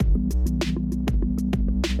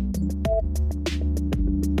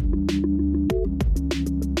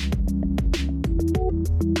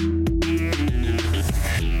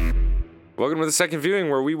Welcome to the second viewing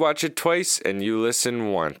where we watch it twice and you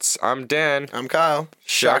listen once. I'm Dan. I'm Kyle.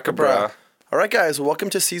 Shaka bra. All right, guys, welcome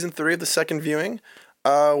to season 3 of the second viewing.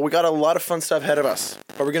 We got a lot of fun stuff ahead of us,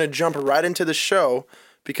 but we're going to jump right into the show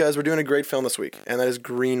because we're doing a great film this week, and that is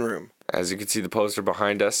Green Room. As you can see the poster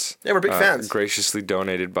behind us. Yeah, we're big fans. Graciously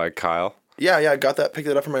donated by Kyle. Yeah, I got that, picked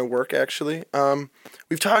it up from my work, actually.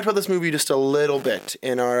 We've talked about this movie just a little bit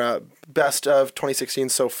in our best of 2016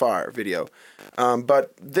 so far video.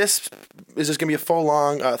 But this is just going to be a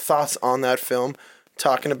full-long thoughts on that film,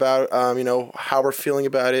 talking about, how we're feeling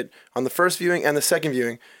about it on the first viewing and the second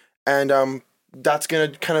viewing. And that's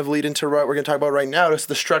going to kind of lead into what we're going to talk about right now, just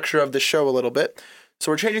the structure of the show a little bit.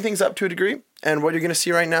 So we're changing things up to a degree, and what you're going to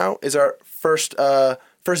see right now is our first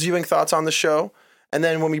viewing thoughts on the show. And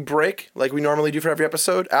then when we break, like we normally do for every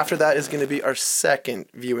episode, after that is going to be our second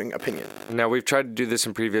viewing opinion. Now, we've tried to do this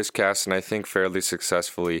in previous casts, and I think fairly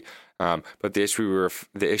successfully. But the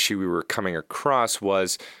issue we were coming across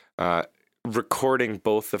was recording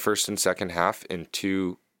both the first and second half in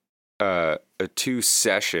two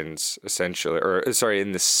sessions, essentially,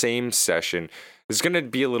 in the same session. It's going to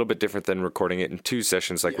be a little bit different than recording it in two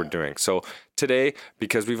sessions like we're doing. So today,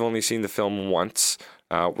 because we've only seen the film once,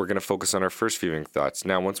 we're going to focus on our first viewing thoughts.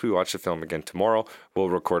 Now, once we watch the film again tomorrow, we'll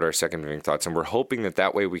record our second viewing thoughts. And we're hoping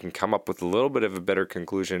that way we can come up with a little bit of a better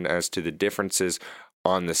conclusion as to the differences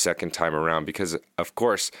on the second time around. Because, of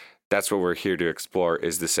course, that's what we're here to explore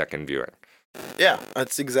is the second viewing. Yeah,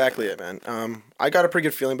 that's exactly it, man. I got a pretty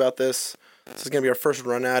good feeling about this. This is going to be our first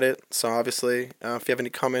run at it. So, obviously, if you have any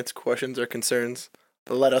comments, questions, or concerns,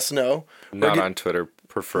 let us know. Not on Twitter,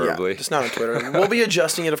 preferably. Yeah, just not on Twitter. We'll be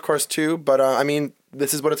adjusting it, of course, too. But,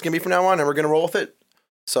 this is what it's going to be from now on, and we're going to roll with it.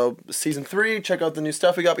 So, season 3, check out the new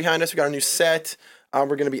stuff we got behind us. We got a new set. We're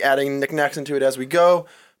going to be adding knickknacks into it as we go.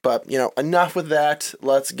 But, enough with that.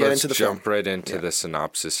 Let's into the film. Let's jump right into the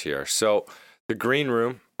synopsis here. So, The Green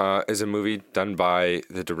Room is a movie done by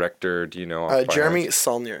the director, do you know? Jeremy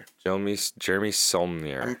Saulnier. Jeremy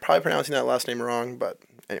Saulnier. I'm probably pronouncing that last name wrong, but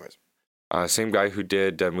anyways. Same guy who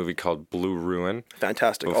did a movie called Blue Ruin.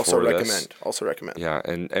 Fantastic. Also recommend. Yeah,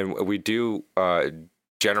 and we do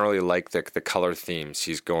generally like the color themes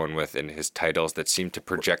he's going with in his titles that seem to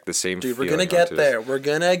project the same feeling. Dude, we're going to get there. We're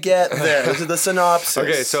going to get there. This is the synopsis.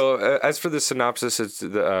 Okay, so as for the synopsis, it's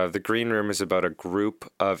the Green Room is about a group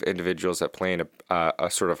of individuals that play in a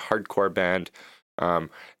sort of hardcore band.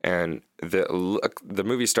 And the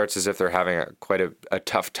movie starts as if they're having quite a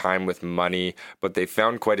tough time with money, but they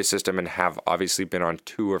found quite a system and have obviously been on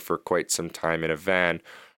tour for quite some time in a van.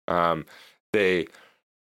 They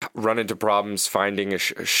run into problems finding a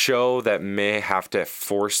show that may have to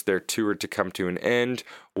force their tour to come to an end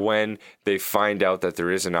when they find out that there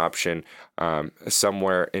is an option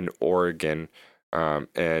somewhere in Oregon,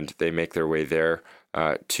 and they make their way there.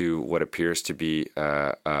 To what appears to be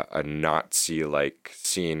a Nazi-like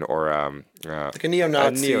scene or like a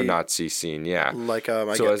neo-Nazi scene, yeah.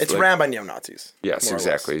 It's ran by neo-Nazis. Yes,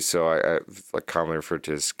 exactly. So I like commonly referred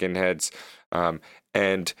to as skinheads,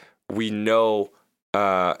 and we know.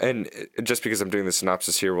 And just because I'm doing the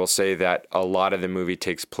synopsis here, we'll say that a lot of the movie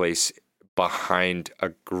takes place behind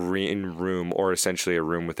a green room, or essentially a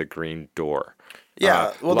room with a green door.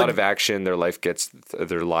 Yeah, a lot of action. Their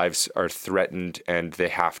lives are threatened, and they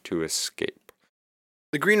have to escape.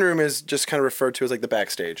 The Green Room is just kind of referred to as like the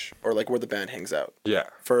backstage, or like where the band hangs out. Yeah.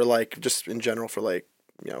 For like just in general for like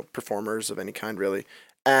performers of any kind really,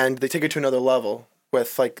 and they take it to another level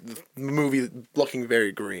with like the movie looking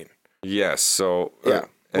very green. Yes. So yeah.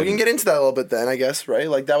 We can get into that a little bit then, I guess, right?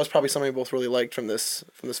 Like, that was probably something we both really liked from this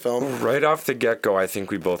film. Right off the get-go, I think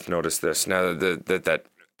we both noticed this. Now, that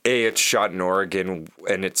it's shot in Oregon,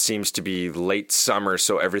 and it seems to be late summer,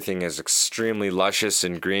 so everything is extremely luscious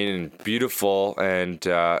and green and beautiful. And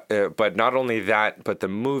but not only that, but the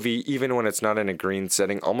movie, even when it's not in a green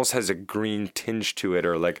setting, almost has a green tinge to it,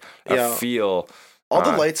 or like a feel. All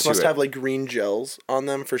the lights must have like green gels on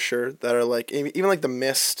them for sure that are like even like the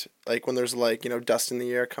mist, like when there's like dust in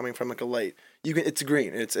the air coming from like a light. It's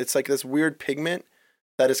green. It's like this weird pigment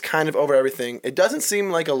that is kind of over everything. It doesn't seem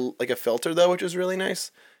like a filter though, which is really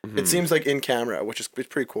nice. Mm-hmm. It seems like in camera, which is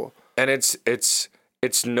pretty cool. And it's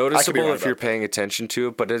noticeable if you're paying attention to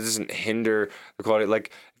it, but it doesn't hinder the quality. Like,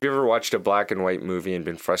 have you ever watched a black and white movie and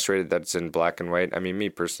been frustrated that it's in black and white? I mean, me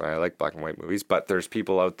personally, I like black and white movies, but there's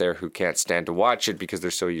people out there who can't stand to watch it because they're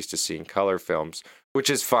so used to seeing color films, which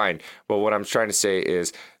is fine. But what I'm trying to say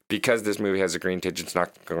is, because this movie has a green tinge, it's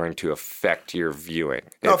not going to affect your viewing.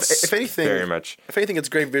 No, if anything, it's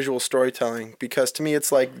great visual storytelling, because to me,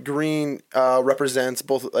 it's like green represents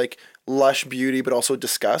both like lush beauty, but also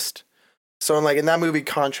disgust. So in that movie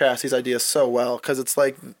contrasts these ideas so well because it's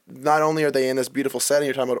like not only are they in this beautiful setting,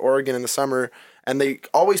 you're talking about Oregon in the summer, and they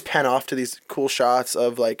always pan off to these cool shots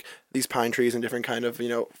of like these pine trees and different kind of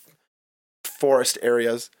forest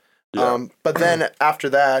areas. Yeah. But then after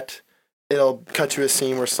that, it'll cut to a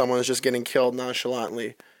scene where someone is just getting killed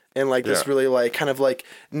nonchalantly. And like this Yeah. really like kind of like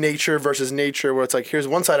nature versus nature, where it's like here's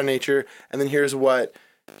one side of nature, and then here's what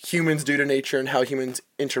humans do to nature and how humans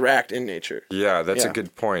interact in nature. Yeah, that's a Yeah.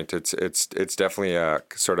 good point. It's definitely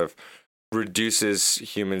sort of reduces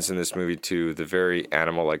humans in this movie to the very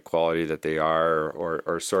animal-like quality that they are,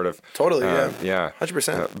 or sort of Totally, yeah,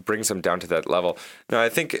 100%. brings them down to that level. Now, I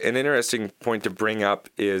think an interesting point to bring up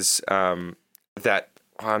is that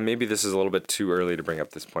maybe this is a little bit too early to bring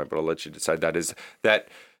up this point, but I'll let you decide. That is that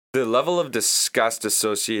the level of disgust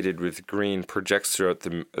associated with green projects throughout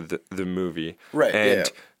the movie, Right,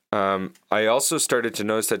 and yeah. I also started to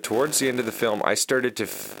notice that towards the end of the film, I started to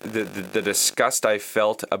the disgust I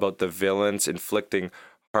felt about the villains inflicting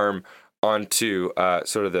harm onto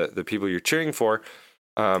sort of the people you're cheering for.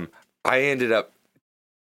 I ended up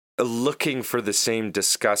looking for the same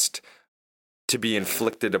disgust to be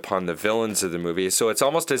inflicted upon the villains of the movie. So it's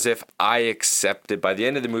almost as if by the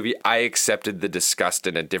end of the movie, I accepted the disgust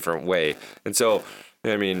in a different way. And so,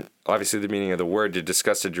 I mean, obviously the meaning of the word, you're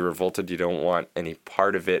disgusted, you're revolted, you don't want any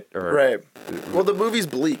part of it. Right. Well, the movie's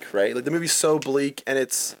bleak, right? Like the movie's so bleak, and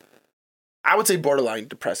it's, I would say, borderline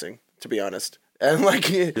depressing, to be honest. And like,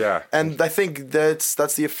 Yeah. And I think that's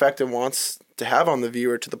the effect it wants to have on the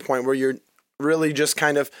viewer, to the point where you're really just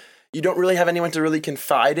kind of, you don't really have anyone to really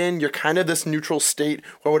confide in. You're kind of this neutral state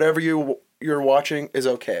where whatever you're watching is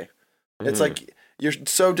okay. It's like you're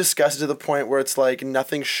so disgusted to the point where it's like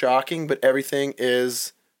nothing's shocking, but everything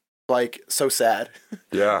is like so sad.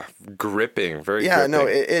 Yeah, gripping, very Yeah, gripping. no,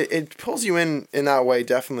 it pulls you in that way,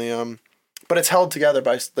 definitely. But it's held together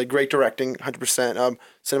by like great directing, 100%.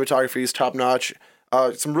 Cinematography is top notch.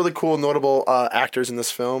 Some really cool, notable actors in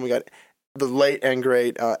this film. We got the late and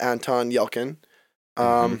great Anton Yelkin.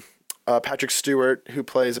 Patrick Stewart, who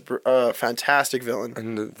plays a fantastic villain.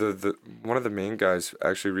 And the one of the main guys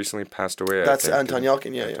actually recently passed away. That's I think, Anton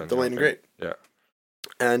Yelkin, yeah, Anton the late and Yelkin. great. Yeah.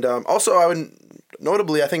 And also,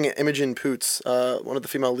 notably, I think Imogen Poots, one of the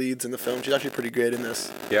female leads in the film, she's actually pretty good in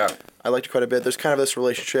this. Yeah. I liked her quite a bit. There's kind of this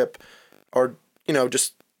relationship, or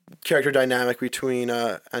just character dynamic between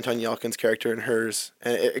Anton Yelkin's character and hers,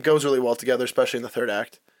 and it goes really well together, especially in the third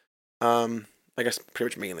act. I guess pretty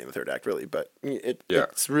much mainly in the third act, really, but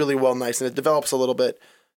it's really well nice, and it develops a little bit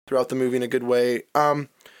throughout the movie in a good way.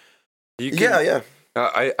 Yeah.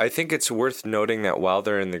 I think it's worth noting that while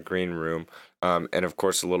they're in the green room, and of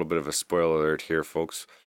course a little bit of a spoiler alert here, folks,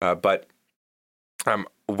 but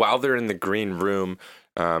while they're in the green room,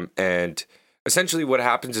 and essentially what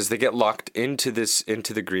happens is they get locked into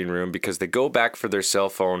the green room because they go back for their cell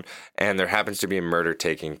phone, and there happens to be a murder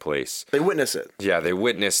taking place. They witness it. Yeah, they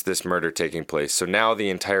witness this murder taking place. So now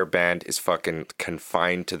the entire band is fucking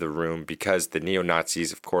confined to the room because the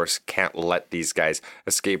neo-Nazis, of course, can't let these guys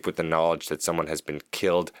escape with the knowledge that someone has been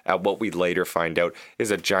killed at what we later find out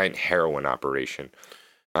is a giant heroin operation.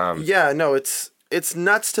 Yeah, no, it's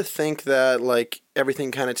nuts to think that like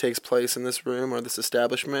everything kind of takes place in this room or this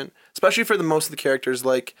establishment, especially for the most of the characters.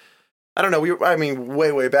 Like, I don't know,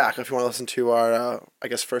 way back, if you want to listen to our I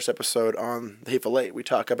guess first episode on The Hateful Eight, we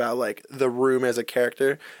talk about like the room as a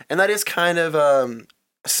character, and that is kind of a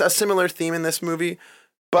similar theme in this movie,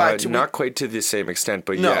 but Not quite to the same extent,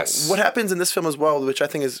 but no, yes. what happens in this film as well, which I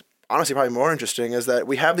think is honestly probably more interesting, is that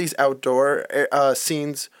we have these outdoor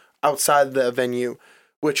scenes outside the venue,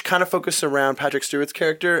 which kind of focus around Patrick Stewart's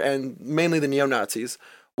character and mainly the neo-Nazis,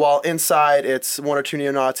 while inside it's one or two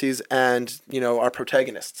neo-Nazis and, our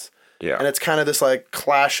protagonists. Yeah. And it's kind of this like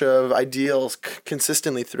clash of ideals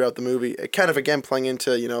consistently throughout the movie. It kind of, again, playing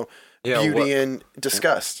into, beauty and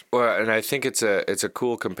disgust. Well, and I think it's a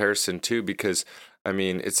cool comparison too, because I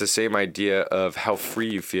mean it's the same idea of how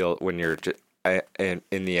free you feel when you're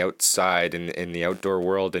in the outside, in the outdoor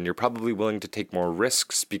world, and you're probably willing to take more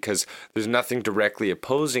risks because there's nothing directly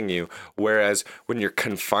opposing you. Whereas when you're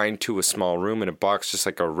confined to a small room in a box, just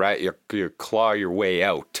like a rat, you claw your way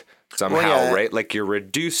out somehow, right? Like you're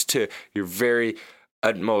reduced to your very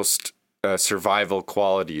utmost survival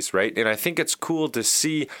qualities, right? And I think it's cool to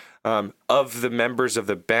see of the members of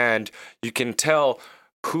the band, you can tell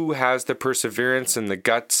who has the perseverance and the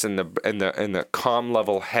guts and the calm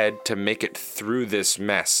level head to make it through this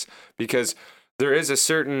mess, because there is a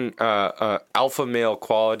certain alpha male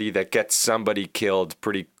quality that gets somebody killed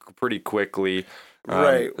pretty quickly.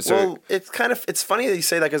 Right. Well, it's funny that you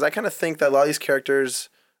say that, because I kind of think that a lot of these characters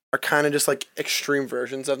are kind of just like extreme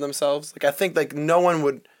versions of themselves. Like I think like no one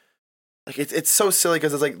would like it's so silly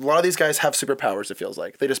because it's like a lot of these guys have superpowers. It feels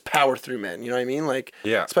like they just power through men. You know what I mean? Like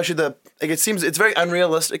Yeah. especially it seems it's very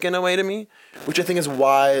unrealistic in a way to me, which I think is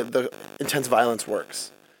why the intense violence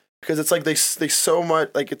works, because it's like they so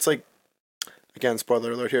much like it's like, again,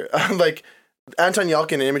 spoiler alert here, like Anton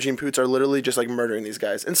Yelchin and Imogen Poots are literally just like murdering these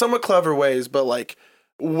guys in somewhat clever ways, but like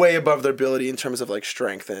way above their ability in terms of like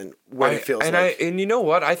strength and what it feels like. And you know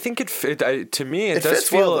what? I think to me it does fits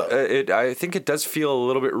feel well, though. I think it does feel a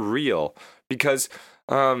little bit real because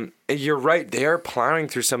you're right. They are plowing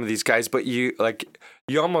through some of these guys, but you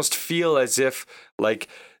almost feel as if like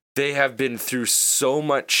they have been through so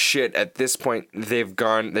much shit at this point.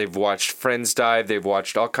 They've watched friends die, they've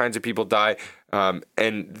watched all kinds of people die,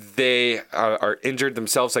 and they are injured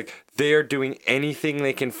themselves. Like they are doing anything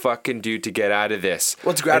they can fucking do to get out of this.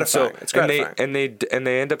 Well, it's gratifying. It's gratifying. And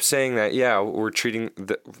they end up saying that, yeah,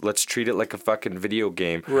 let's treat it like a fucking video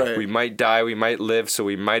game. Right. We might die, we might live, so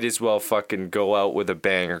we might as well fucking go out with a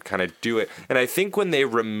bang or kind of do it. And I think when they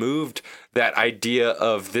removed that idea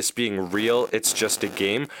of this being real, it's just a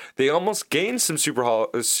game, they almost gained some super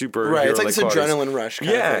right. It's like this adrenaline rush. Kind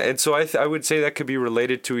of thing. And so I would say that could be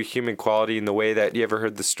related to a human quality in the way that you ever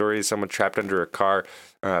heard the story of someone trapped under a car,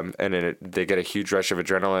 and then they get a huge rush of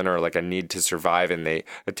adrenaline or like a need to survive, and they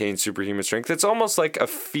attain superhuman strength. It's almost like a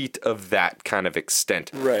feat of that kind of extent.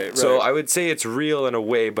 Right. So I would say it's real in a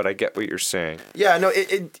way, but I get what you're saying. Yeah, no,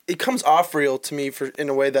 it comes off real to me in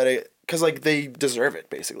a way that because like they deserve it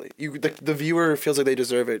basically. The viewer feels like they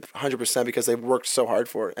deserve it 100% because they've worked so hard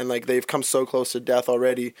for it, and like they've come so close to death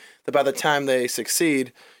already that by the time they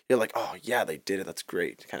succeed, you're like, oh yeah, they did it. That's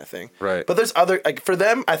great, kind of thing. Right. But there's other like for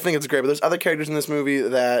them, I think it's great. But there's other characters in this movie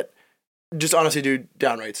that just honestly do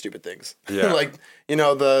downright stupid things. Yeah. Like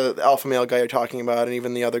the alpha male guy you're talking about, and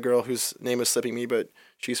even the other girl whose name is slipping me, but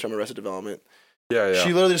she's from Arrested Development. Yeah.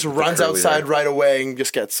 She literally just runs outside right away and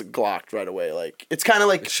just gets glocked right away. Like it's kind of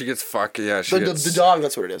like she gets fucked. Yeah, the dog.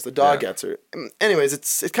 That's what it is. The dog gets her. Anyways,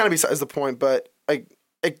 it's kind of besides the point. But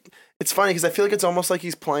it's funny because I feel like it's almost like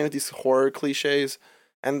he's playing with these horror cliches,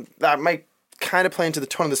 and that might kind of play into the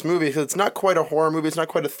tone of this movie because it's not quite a horror movie. It's not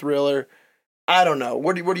quite a thriller. I don't know.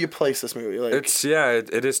 Where do you place this movie? Like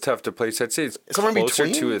it is tough to place. I'd say it's somewhere closer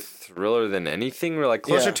between? to a thriller than anything. Or like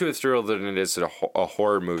closer to a thriller than it is a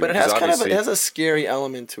horror movie. But it has it has a scary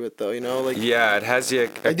element to it though. Like it has the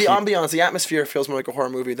ambiance, the atmosphere feels more like a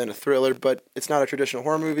horror movie than a thriller. But it's not a traditional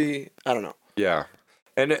horror movie. I don't know. Yeah.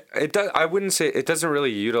 And it does. I wouldn't say it doesn't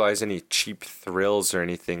really utilize any cheap thrills or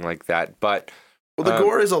anything like that. But the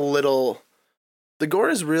gore is a little. The gore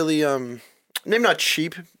is really maybe not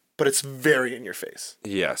cheap, but it's very in your face.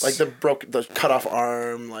 Yes. Like the cut off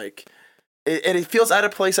arm, like it feels out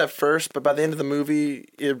of place at first, but by the end of the movie,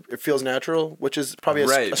 it feels natural, which is probably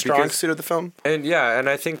a strong suit of the film. And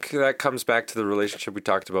I think that comes back to the relationship we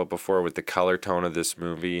talked about before with the color tone of this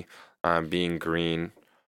movie being green.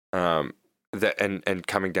 That and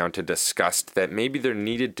coming down to disgust, that maybe there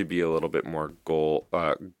needed to be a little bit more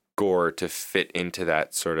gore to fit into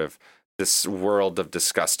that sort of this world of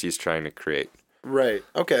disgust he's trying to create. Right.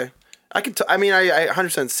 Okay. I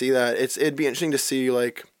 100% see that. It'd be interesting to see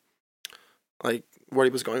like where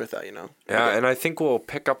he was going with that. Yeah, and I think we'll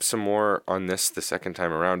pick up some more on this the second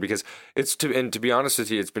time around because to be honest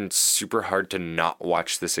with you, it's been super hard to not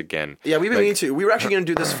watch this again. Yeah, we've been meaning to. We were actually going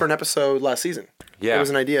to do this for an episode last season. Yeah, it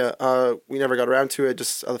was an idea. We never got around to it.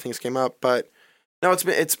 Just other things came up, but no,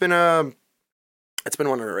 it's been one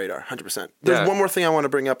on our radar, 100%. There's one more thing I want to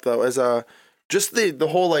bring up though, is just the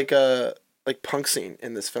whole like punk scene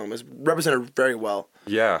in this film is represented very well.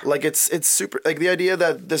 Yeah. Like it's super, like the idea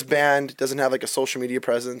that this band doesn't have like a social media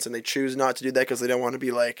presence and they choose not to do that because they don't want to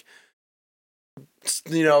be like,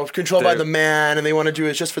 controlled by the man, and they want to do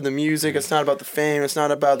it just for the music. It's not about the fame. It's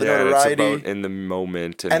not about the notoriety. It's about in the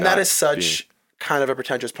moment. And that is such kind of a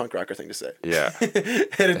pretentious punk rocker thing to say. Yeah.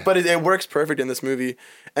 But it works perfect in this movie.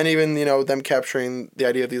 And even, them capturing the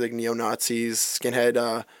idea of these like neo-Nazis,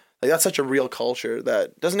 skinhead, like that's such a real culture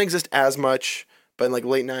that doesn't exist as much, but in like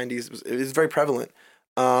late 90s it was very prevalent.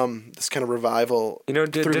 This kind of revival.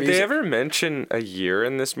 Did they ever mention a year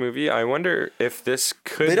in this movie? I wonder if this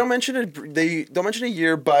could. They don't mention it. They don't mention a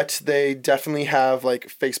year, but they definitely have like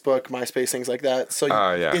Facebook, MySpace, things like that. So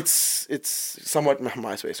it's somewhat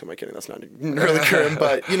MySpace. Who am I kidding? That's not really current,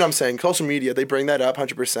 but you know what I'm saying. Social media, they bring that up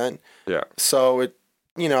 100%. Yeah. So it,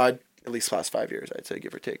 at least last 5 years, I'd say,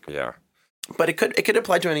 give or take. Yeah. But it could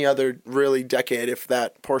apply to any other really decade if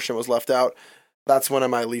that portion was left out. That's one of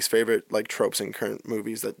my least favorite like tropes in current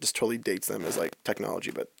movies that just totally dates them as like technology,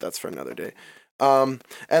 but that's for another day.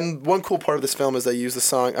 And one cool part of this film is they use the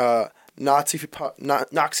song Nazi Punks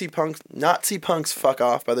Fuck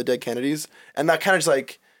Off by the Dead Kennedys, and that kind of just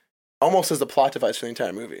like almost as the plot device for the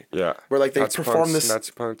entire movie. Yeah. Where like they Nazi perform punks, this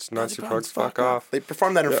Nazi punks, fuck off. They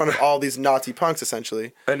perform that in front of all these Nazi punks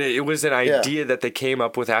essentially. And it was an idea that they came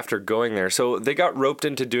up with after going there. So they got roped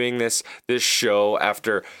into doing this show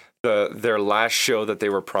after their last show that they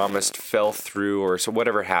were promised fell through, or so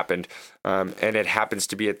whatever happened. And it happens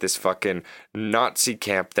to be at this fucking Nazi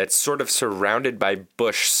camp that's sort of surrounded by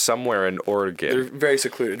bush somewhere in Oregon. They're very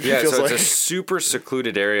secluded. Yeah, so it's a super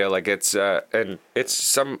secluded area. Like it's and it's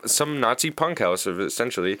some Nazi punk house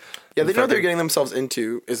essentially. Yeah, they know what they're getting themselves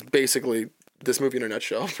into is basically this movie in a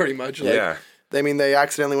nutshell, pretty much. Like, yeah. I mean, they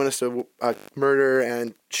accidentally went into murder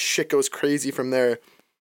and shit goes crazy from there.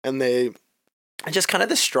 And they just kind of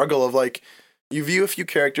this struggle of like, you view a few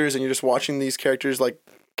characters and you're just watching these characters like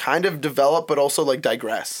kind of develop, but also like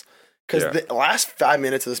digress. Because the last 5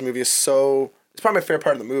 minutes of this movie is it's probably my favorite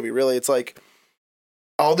part of the movie, really. It's like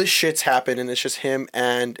all this shit's happened and it's just him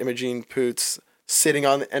and Imogen Poots sitting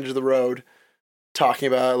on the edge of the road talking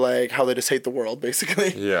about like how they just hate the world,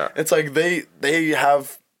 basically. Yeah. It's like they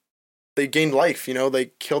gained life, you know, they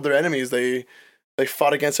killed their enemies, they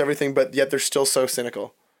fought against everything, but yet they're still so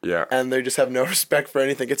cynical. Yeah. And they just have no respect for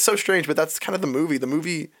anything. It's so strange, but that's kind of the movie. The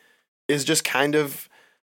movie is just kind of,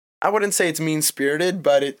 I wouldn't say it's mean-spirited,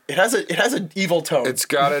 but it has an evil tone. It's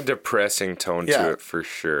got a depressing tone to it for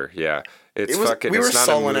sure. Yeah. We were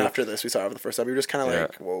sullen after this. We saw it for the first time. We were just kind of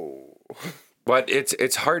like, whoa. But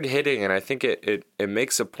it's hard hitting, and I think it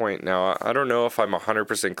makes a point. Now, I don't know if I'm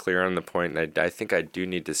 100% clear on the point, and I think I do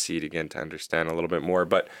need to see it again to understand a little bit more,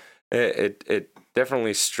 but it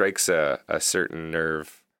definitely strikes a certain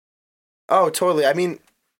nerve. Oh, totally. I mean,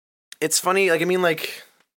 it's funny. Like, I mean, like,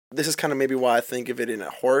 this is kind of maybe why I think of it in a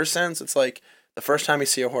horror sense. It's like the first time you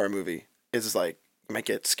see a horror movie is like, you might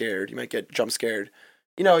get scared. You might get jump scared.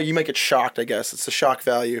 You know, you might get shocked, I guess. It's the shock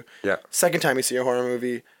value. Yeah. Second time you see a horror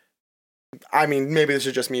movie, I mean, maybe this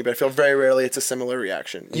is just me, but I feel very rarely it's a similar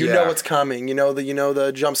reaction. You know what's coming. You know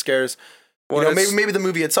the jump scares. Well, you know, maybe the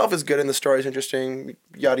movie itself is good and the story's interesting,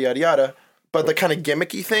 yada, yada, yada. But the kind of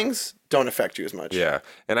gimmicky things don't affect you as much. Yeah.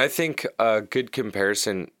 And I think a good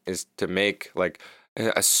comparison is to make like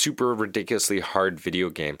a super ridiculously hard video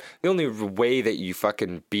game. The only way that you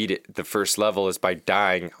fucking beat it the first level is by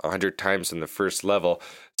dying 100 times in the first level.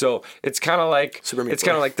 So it's kind of like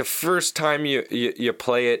the first time you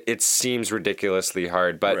play it, it seems ridiculously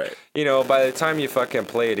hard, but you know, by the time you fucking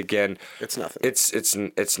play it again, it's nothing.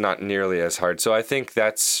 It's not nearly as hard. So I think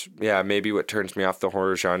that's maybe what turns me off the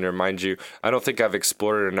horror genre. Mind you, I don't think I've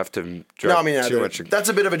explored it enough to too much. That's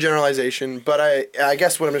a bit of a generalization, but I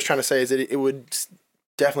guess what I'm just trying to say is that it would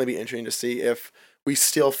definitely be interesting to see if we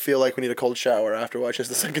still feel like we need a cold shower after watching this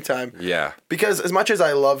the second time. Yeah. Because as much as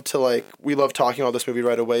we love talking about this movie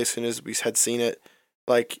right away as soon as we had seen it,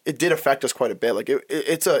 like, it did affect us quite a bit. Like,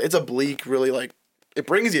 it's a bleak, really, like, it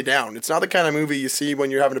brings you down. It's not the kind of movie you see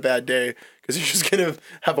when you're having a bad day, because you're just going to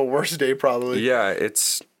have a worse day, probably. Yeah,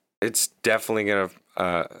 it's definitely going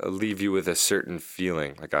to leave you with a certain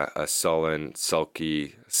feeling, like a sullen,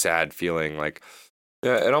 sulky, sad feeling. Like,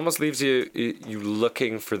 it almost leaves you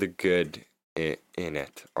looking for the good in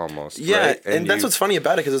it, almost. Yeah, right? and that's what's funny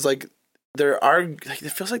about it, because it's like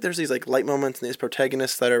it feels like there's these like light moments and these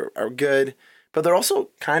protagonists that are good, but they're also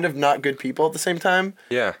kind of not good people at the same time.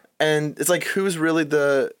 Yeah, and it's like who's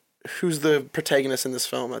the protagonist in this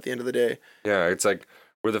film at the end of the day? Yeah, it's like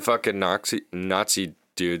where the fucking Nazi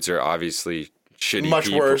dudes are obviously shitty, much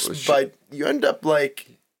people. Worse, but you end up like.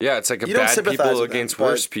 Yeah, it's like a bad people against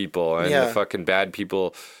worse people, and the fucking bad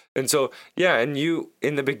people. And so, and you,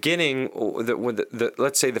 in the beginning,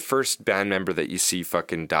 let's say the first band member that you see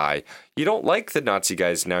fucking die, you don't like the Nazi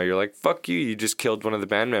guys now. You're like, fuck you, you just killed one of the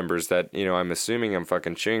band members that, you know, I'm assuming I'm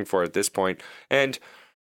fucking cheering for at this point. And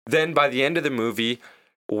then by the end of the movie,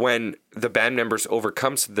 when the band members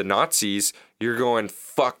overcomes the Nazis, you're going,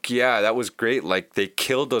 fuck yeah, that was great. Like, they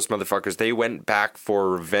killed those motherfuckers. They went back for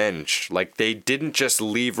revenge. Like, they didn't just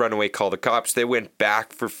leave, run away, call the cops. They went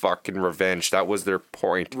back for fucking revenge. That was their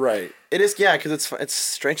point. Right. It is, yeah, because it's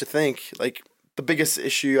strange to think. Like, the biggest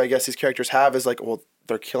issue I guess these characters have is like, well,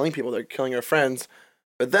 they're killing people. They're killing our friends.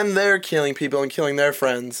 But then they're killing people and killing their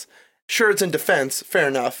friends. Sure, it's in defense. Fair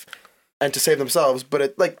enough. And to save themselves. But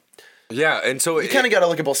it, like... Yeah, and so you kind of got to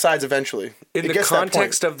look at both sides eventually. In the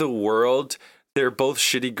context of the world, they're both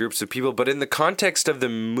shitty groups of people, but in the context of the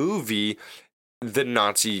movie, the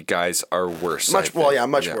Nazi guys are worse. Much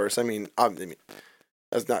worse. I mean,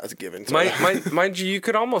 as not as a given. So Mind you, you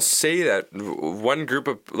could almost say that one group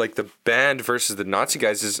of like the band versus the Nazi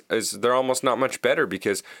guys is they're almost not much better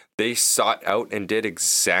because they sought out and did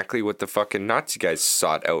exactly what the fucking Nazi guys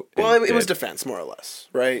sought out. Well, it was defense, more or less,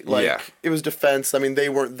 right? Like, it was defense. I mean, they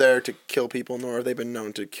weren't there to kill people, nor have they been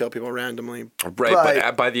known to kill people randomly. Right,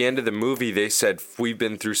 but by the end of the movie, they said, we've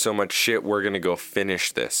been through so much shit, we're going to go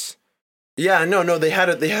finish this. Yeah, no, they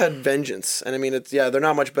had vengeance. And I mean, they're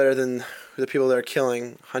not much better than the people they're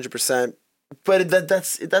killing, 100%. But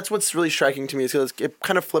that's what's really striking to me is because it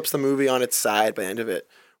kind of flips the movie on its side by the end of it,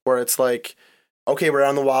 where it's like, okay, we're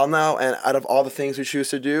on the wild now, and out of all the things we choose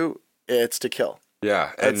to do, it's to kill.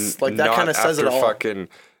 Yeah, and like that kind of says it all. Fucking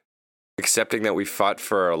accepting that we fought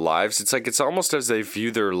for our lives, it's like it's almost as they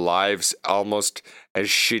view their lives almost as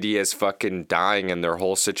shitty as fucking dying in their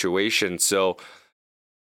whole situation. So,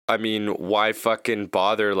 I mean, why fucking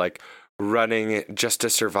bother like running just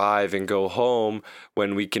to survive and go home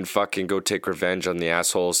when we can fucking go take revenge on the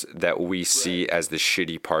assholes that we see as the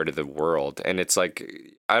shitty part of the world? And it's like,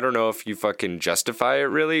 I don't know if you fucking justify it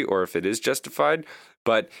really or if it is justified,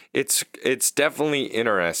 but it's definitely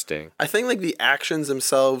interesting. I think like the actions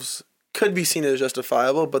themselves could be seen as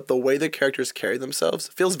justifiable, but the way the characters carry themselves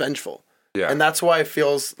feels vengeful. Yeah. And that's why it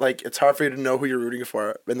feels like it's hard for you to know who you're rooting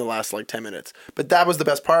for in the last like 10 minutes. But that was the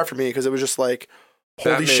best part for me because it was just like,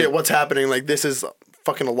 holy shit, what's happening? Like, this is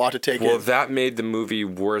fucking a lot to take in. Well, that made the movie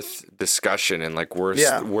worth discussion and like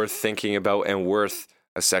worth thinking about and worth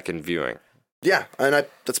a second viewing. Yeah, and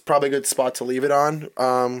that's probably a good spot to leave it on.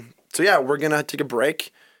 So yeah, we're going to take a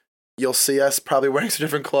break. You'll see us probably wearing some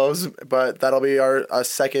different clothes, but that'll be our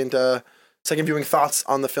second viewing thoughts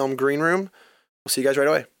on the film Green Room. We'll see you guys right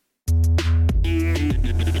away.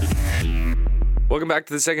 Welcome back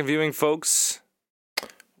to the second viewing, folks.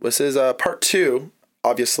 This is part 2,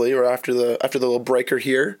 obviously, or after the little breaker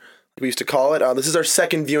here, like we used to call it. This is our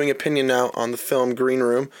second viewing opinion now on the film Green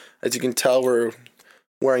Room. As you can tell, we're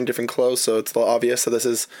wearing different clothes, so it's a little obvious. So this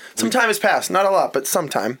is some time has passed, not a lot, but some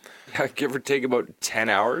time. Yeah, give or take about 10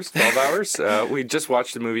 hours, 12 hours. We just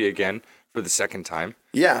watched the movie again for the second time.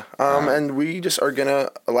 Yeah, and we just are gonna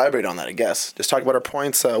elaborate on that, I guess. Just talk about our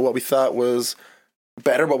points, what we thought was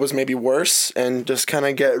better, what was maybe worse, and just kind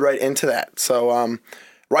of get right into that. So,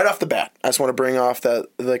 right off the bat, I just want to bring off that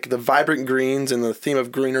like the vibrant greens and the theme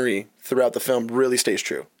of greenery throughout the film really stays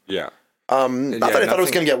true. Yeah. Not that I thought it was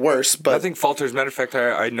going to get worse, but nothing falters. Matter of fact,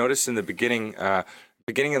 I noticed in the beginning of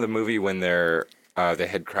the movie when they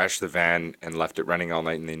had crashed the van and left it running all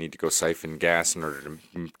night, and they need to go siphon gas in order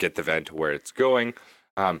to get the van to where it's going.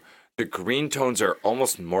 The green tones are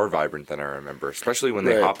almost more vibrant than I remember, especially when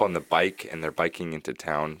they hop on the bike and they're biking into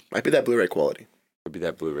town. Might be that Blu-ray quality. Could be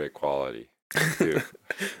that Blu-ray quality. Too.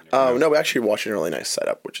 No, we actually watched a really nice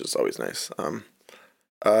setup, which is always nice.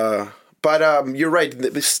 But you're right.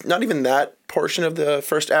 It's not even that portion of the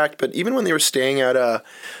first act, but even when they were staying at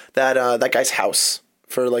that guy's house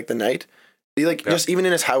for like the night, just even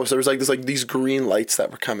in his house, there was these green lights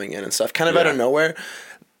that were coming in and stuff, kind of out of nowhere.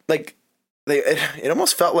 Like it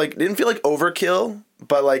almost felt like it didn't feel like overkill,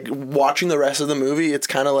 but like watching the rest of the movie, it's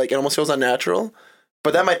kind of like it almost feels unnatural.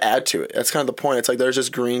 But that might add to it. That's kind of the point. It's like there's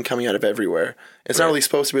just green coming out of everywhere. It's not really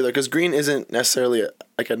supposed to be there because green isn't necessarily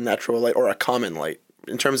a natural light or a common light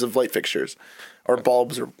in terms of light fixtures or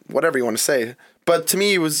bulbs or whatever you want to say. But to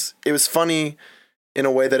me, it was funny in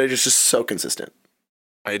a way that it is just so consistent.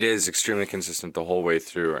 It is extremely consistent the whole way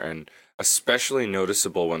through, and especially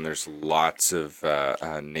noticeable when there's lots of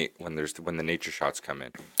when the nature shots come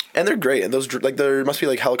in. And they're great. And those there must be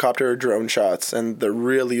like helicopter or drone shots, and they're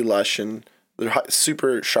really lush and they're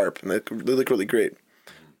super sharp, and they look really great.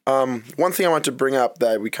 One thing I want to bring up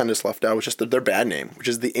that we kind of just left out was just their band name, which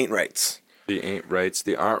is the Ain't Rights. The Ain't Rights,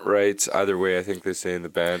 the Aren't Rights. Either way, I think they say in the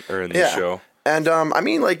band or in the show. And I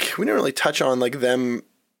mean, like we didn't really touch on like them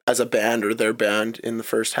as a band or their band in the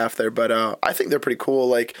first half there, but I think they're pretty cool.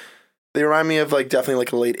 Like they remind me of like definitely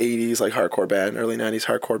like a late '80s like hardcore band, early '90s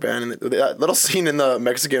hardcore band, and that little scene in the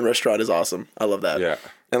Mexican restaurant is awesome. I love that. Yeah.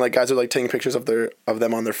 And like guys are like taking pictures of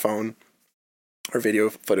them on their phone or video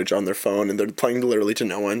footage on their phone, and they're playing literally to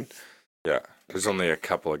no one. Yeah. There's only a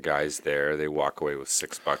couple of guys there. They walk away with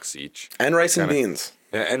 $6 each. And rice and beans.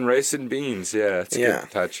 Yeah, and rice and beans. Yeah, it's a good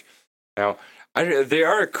touch. Now, they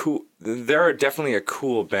are definitely a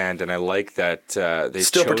cool band, and I like that they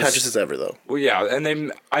still pretentious as ever, though. Well, yeah,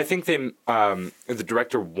 and I think the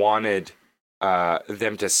director wanted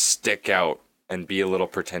them to stick out and be a little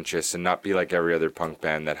pretentious and not be like every other punk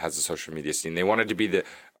band that has a social media scene. They wanted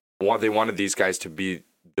these guys to be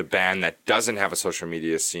the band that doesn't have a social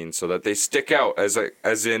media scene, so that they stick out as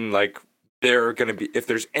in like they're going to be, if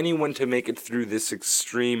there's anyone to make it through this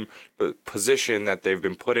extreme position that they've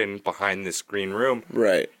been put in behind this green room,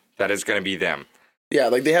 Right. that is going to be them. Yeah,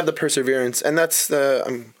 like they have the perseverance, and that's the.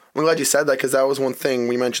 I'm glad you said that because that was one thing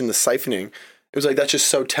we mentioned, the siphoning. It was like that's just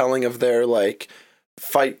so telling of their like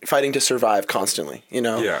fighting to survive constantly. You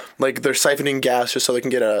know, Yeah. like they're siphoning gas just so they can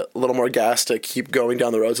get a little more gas to keep going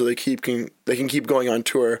down the road, so they can keep going on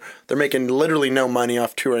tour. They're making literally no money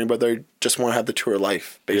off touring, but they just want to have the tour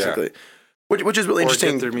life basically. Which is really interesting.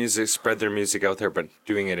 Or get their music, spread their music out there, but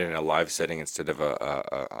doing it in a live setting instead of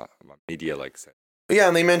a media-like setting. Yeah,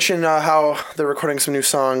 and they mentioned how they're recording some new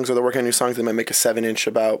songs, or they're working on new songs they might make a 7-inch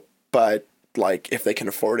about, but like if they can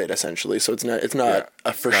afford it, essentially. So it's not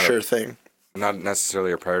a for sure thing. Not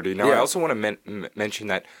necessarily a priority. Now, I also want to mention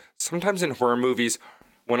that sometimes in horror movies,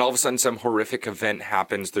 when all of a sudden some horrific event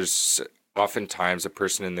happens, there's oftentimes a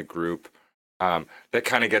person in the group that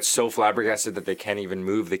kind of gets so flabbergasted that they can't even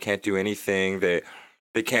move, they can't do anything, they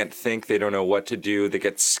can't think, they don't know what to do, they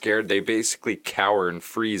get scared, they basically cower and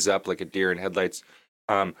freeze up like a deer in headlights.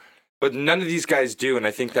 But none of these guys do, and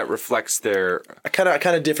I think that reflects their... I kind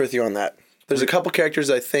of differ with you on that. There's a couple characters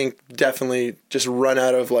I think definitely just run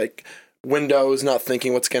out of like windows, not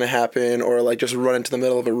thinking what's going to happen, or like just run into the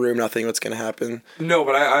middle of a room, not thinking what's going to happen. No,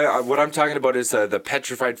 but I what I'm talking about is the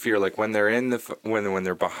petrified fear, like when they're in when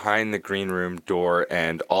they're behind the green room door,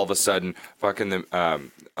 and all of a sudden, fucking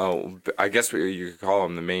I guess you could call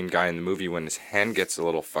him the main guy in the movie, when his hand gets a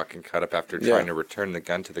little fucking cut up after trying to return the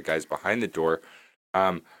gun to the guys behind the door.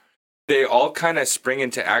 They all kind of spring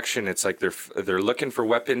into action. It's like they're looking for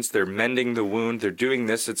weapons, they're mending the wound, they're doing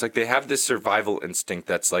this. It's like they have this survival instinct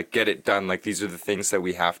that's like, get it done. Like, these are the things that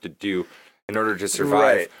we have to do in order to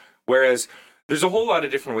survive. Right. Whereas there's a whole lot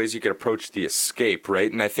of different ways you could approach the escape,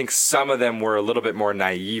 right? And I think some of them were a little bit more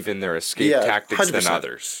naive in their escape tactics 100%. Than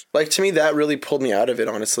others. Like, to me, that really pulled me out of it,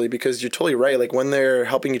 honestly, because you're totally right. Like, when they're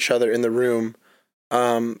helping each other in the room,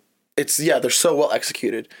 they're so well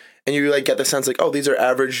executed. And you like get the sense like, oh, these are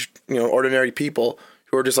average, ordinary people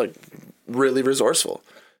who are just like really resourceful.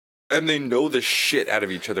 And they know the shit out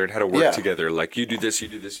of each other and how to work together. Like, you do this, you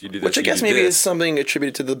do this, you do this. Which I guess maybe is something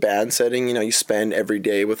attributed to the band setting. You spend every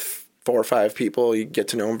day with 4 or 5 people. You get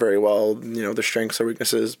to know them very well. Their strengths or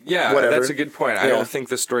weaknesses. Yeah, whatever. That's a good point. I don't think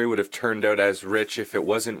the story would have turned out as rich if it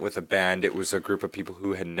wasn't with a band. It was a group of people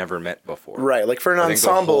who had never met before. Right. Like, for an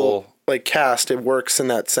ensemble cast, it works in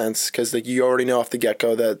that sense because like you already know off the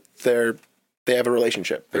get-go that they have a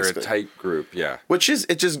relationship. Basically. They're a tight group, yeah. It's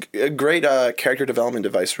just a great character development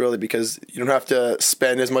device, really, because you don't have to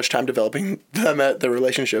spend as much time developing them at the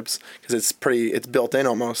relationships because it's built in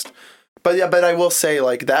almost. But I will say,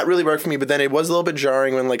 like, that really worked for me, but then it was a little bit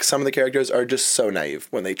jarring when, like, some of the characters are just so naive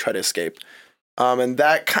when they try to escape. And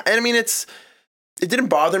it didn't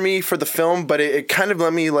bother me for the film, but it kind of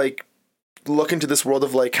let me, like, look into this world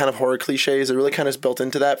of, like, kind of horror cliches. It really kind of built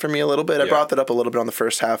into that for me a little bit. Yeah. I brought that up a little bit on the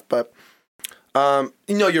first half, but,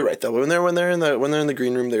 you're right, though. When they're in the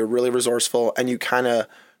green room, they're really resourceful, and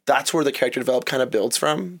that's where the character development kind of builds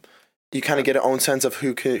from. You kind of get an own sense of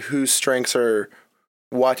whose strengths are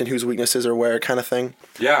what and whose weaknesses are where, kind of thing.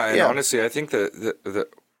 Yeah, and honestly, I think the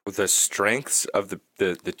strengths of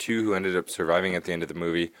the two who ended up surviving at the end of the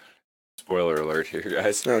movie. Spoiler alert here,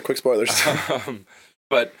 guys. No, quick spoilers.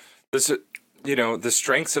 But this, the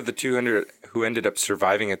strengths of the two who ended up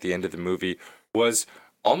surviving at the end of the movie was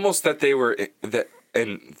almost that they were in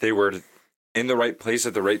the right place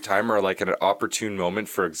at the right time, or like at an opportune moment.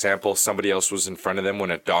 For example, somebody else was in front of them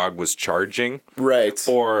when a dog was charging. Right.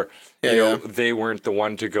 Or, they weren't the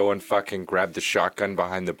one to go and fucking grab the shotgun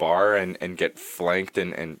behind the bar and get flanked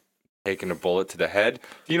and taking a bullet to the head.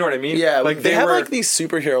 Do you know what I mean? Yeah, like they have like these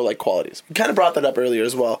superhero-like qualities. We kind of brought that up earlier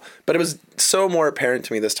as well, but it was so more apparent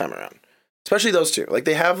to me this time around. Especially those two. Like,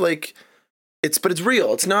 they have like... But it's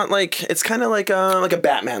real. It's not like... It's kind of like a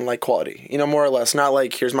Batman-like quality. More or less. Not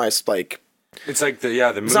like, here's my, like... It's like the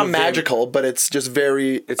movie. It's not magical, but it's just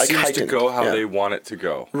very it seems heightened. To go how they want it to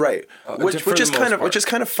go. Right. Which is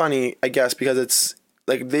kind of funny, I guess, because it's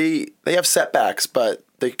like they have setbacks, but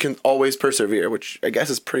they can always persevere, which I guess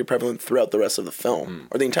is pretty prevalent throughout the rest of the film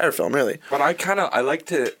or the entire film, really. But I like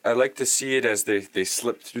to see it as they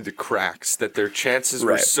slip through the cracks, that their chances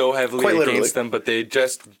were so heavily against them, but they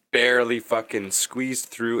just barely fucking squeezed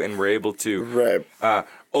through and were able to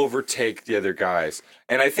overtake the other guys.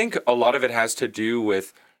 And I think a lot of it has to do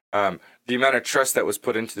with the amount of trust that was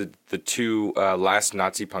put into the two last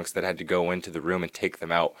Nazi punks that had to go into the room and take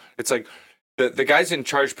them out. It's like the guys in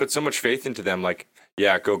charge put so much faith into them, like,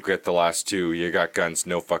 yeah, go get the last 2. You got guns,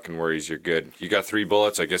 no fucking worries, you're good. You got 3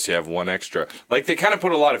 bullets, I guess you have 1 extra. Like, they kind of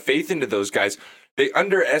put a lot of faith into those guys. They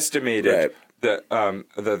underestimated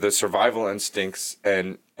the survival instincts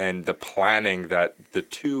and the planning that the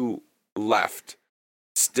two left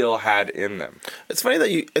still had in them. It's funny that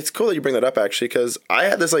it's cool that you bring that up actually, because I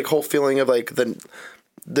had this like whole feeling of like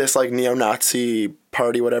this like neo-Nazi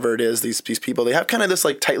party, whatever it is, these people, they have kind of this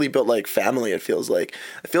like tightly built like family. It feels like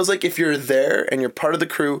if you're there and you're part of the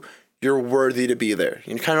crew, you're worthy to be there.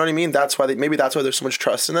 You kind of know what I mean? That's why maybe that's why there's so much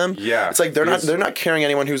trust in them. Yeah, it's like they're not carrying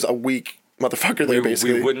anyone who's a weak motherfucker there,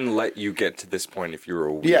 basically. We wouldn't let you get to this point if you were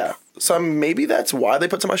a weak. Yeah, so maybe that's why they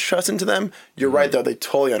put so much trust into them. You're right though; they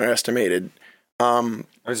totally underestimated. Or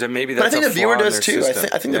is it maybe that's but I think a the viewer flaw in does their too. system?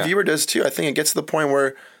 I think the viewer does too. I think it gets to the point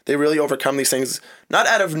where they really overcome these things, not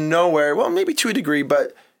out of nowhere. Well, maybe to a degree,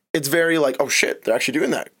 but it's very like, oh shit, they're actually doing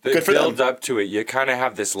that. Good for them. Build up to it. You kind of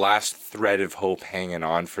have this last thread of hope hanging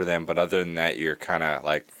on for them, but other than that, you're kind of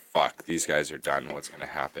like, fuck, these guys are done. What's going to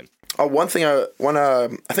happen? One thing, I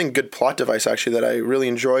think good plot device actually that I really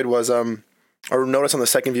enjoyed was, or noticed on the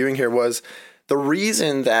second viewing here, was the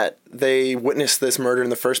reason that they witnessed this murder in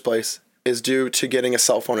the first place is due to getting a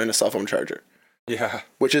cell phone and a cell phone charger. Yeah.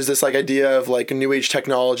 Which is this like idea of like a new age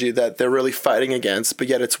technology that they're really fighting against, but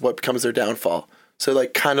yet it's what becomes their downfall. So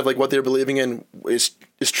like kind of like what they're believing in is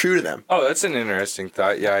true to them. Oh, that's an interesting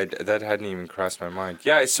thought. Yeah, that hadn't even crossed my mind.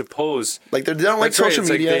 Yeah, I suppose like they don't like social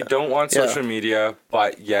media. Like they don't want social media,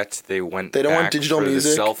 but yet they don't want digital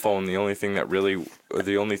music. The cell phone, the only thing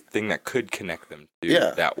that could connect them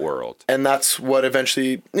to that world. And that's what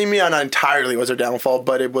eventually, maybe not entirely was their downfall,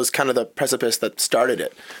 but it was kind of the precipice that started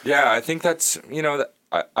it. Yeah, I think that's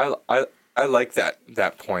I like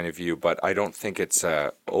that point of view, but I don't think it's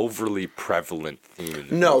a overly prevalent theme in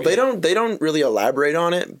the movie. They don't really elaborate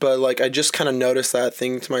on it, but like I just kind of noticed that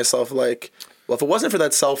thing to myself, like, well, if it wasn't for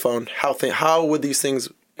that cell phone, how would these things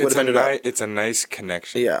would have ended up? It's a nice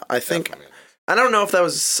connection. Yeah, I think definitely. I don't know if that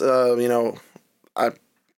was a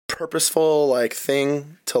purposeful like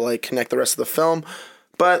thing to like connect the rest of the film.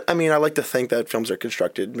 But I mean, I like to think that films are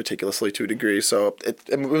constructed meticulously to a degree, so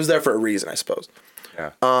it was there for a reason, I suppose.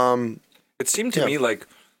 Yeah. It seemed to me like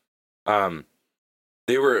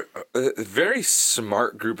they were a very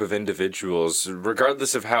smart group of individuals,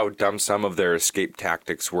 regardless of how dumb some of their escape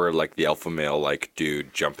tactics were, like the alpha male like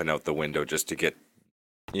dude jumping out the window just to get,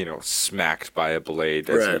 smacked by a blade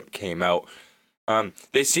as it came out.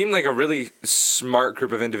 They seemed like a really smart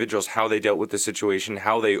group of individuals, how they dealt with the situation,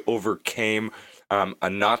 how they overcame a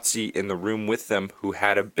Nazi in the room with them who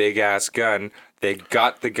had a big-ass gun. They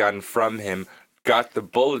got the gun from him, got the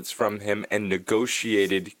bullets from him, and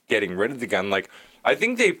negotiated getting rid of the gun. Like, I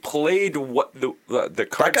think they played what the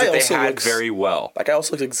cards that they had very well. That guy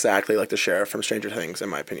also looks exactly like the sheriff from Stranger Things, in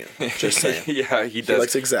my opinion. Just saying. Yeah, he does. He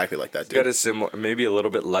looks exactly like that dude. Got a similar, maybe a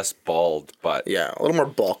little bit less bald, but yeah, a little more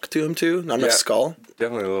bulk to him too. Not enough skull.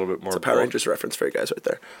 Definitely a little bit more. It's a Power Rangers reference for you guys right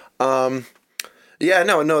there. Yeah,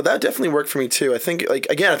 no, that definitely worked for me too. I think, like,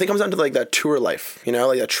 again, I think it comes down to like that tour life,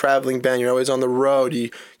 like that traveling band. You're always on the road.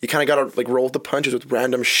 You kind of gotta like roll with the punches with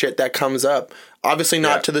random shit that comes up. Obviously,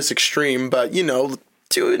 not to this extreme, but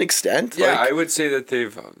to an extent. Yeah, I would say that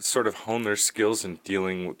they've sort of honed their skills in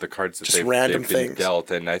dealing with the cards that they've been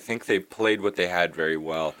dealt, and I think they played what they had very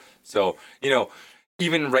well. So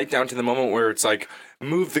even right down to the moment where it's like,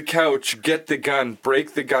 move the couch, get the gun,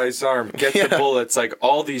 break the guy's arm, get the bullets, like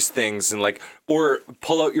all these things, and like, or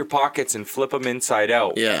pull out your pockets and flip them inside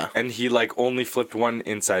out. Yeah. And he like only flipped one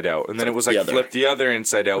inside out, and then it was like flip the other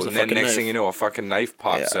inside out, and then next thing you know, a fucking knife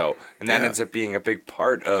pops out, and that ends up being a big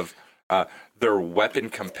part of their weapon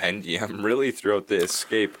compendium really throughout the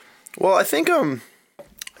escape. Well, I think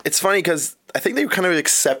it's funny because I think they were kind of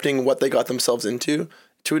accepting what they got themselves into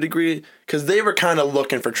to a degree, because they were kind of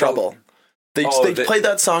looking for trouble. They played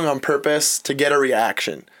that song on purpose to get a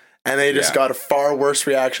reaction, and they just got a far worse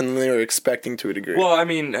reaction than they were expecting to a degree. Well, I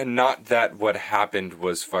mean, not that what happened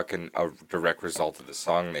was fucking a direct result of the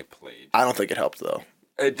song they played. I don't think it helped, though.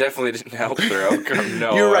 It definitely didn't help their outcome,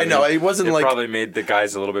 no. You're right, no, it wasn't it like... It probably made the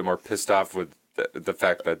guys a little bit more pissed off with the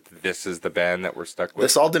fact that this is the band that we're stuck with.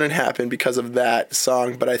 This all didn't happen because of that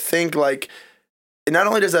song, but I think, like... Not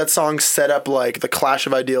only does that song set up like the clash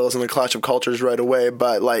of ideals and the clash of cultures right away,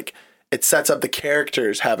 but like it sets up the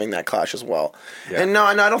characters having that clash as well. Yeah. And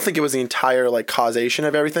I don't think it was the entire like causation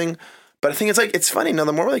of everything, but I think it's funny. Now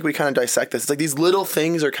the more like we kind of dissect this, it's like these little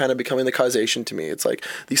things are kind of becoming the causation to me. It's like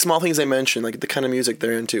these small things I mentioned, like the kind of music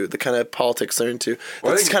they're into, the kind of politics they're into,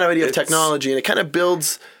 this kind of idea of technology, and it kind of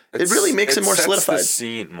builds. It really makes it more solidified. It sets the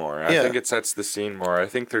scene more. I think it sets the scene more. I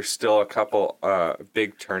think there's still a couple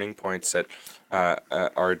big turning points that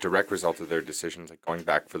are a direct result of their decisions, like going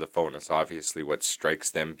back for the phone is obviously what strikes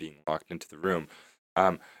them being locked into the room.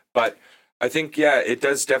 But I think, yeah, it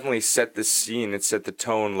does definitely set the scene. It set the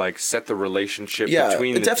tone, like set the relationship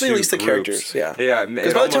between the two definitely leads to characters. Yeah, yeah.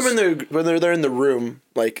 Because by the time when they're in the room,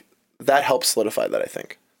 like that helps solidify that, I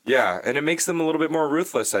think. Yeah, and it makes them a little bit more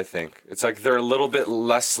ruthless, I think. It's like they're a little bit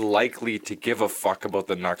less likely to give a fuck about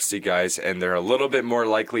the Nazi guys, and they're a little bit more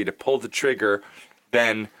likely to pull the trigger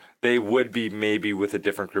than they would be maybe with a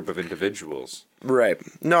different group of individuals. Right.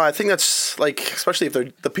 No, I think that's like, especially if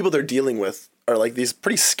the people they're dealing with are like these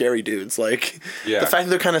pretty scary dudes. Like the fact that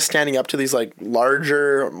they're kind of standing up to these like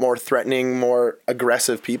larger, more threatening, more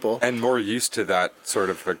aggressive people. And more used to that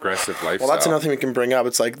sort of aggressive lifestyle. Well, that's another thing we can bring up.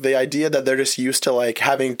 It's like the idea that they're just used to like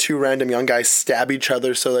having two random young guys stab each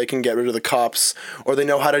other so they can get rid of the cops, or they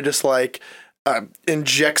know how to just like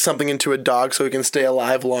inject something into a dog so it can stay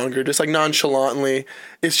alive longer, just like nonchalantly.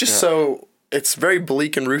 It's just so, it's very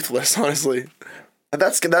bleak and ruthless, honestly. And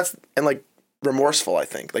that's and like remorseful, I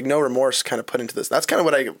think. Like no remorse kind of put into this. That's kind of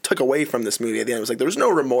what I took away from this movie at the end. It was like there was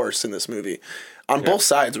no remorse in this movie on both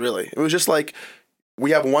sides, really. It was just like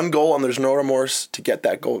we have one goal and there's no remorse to get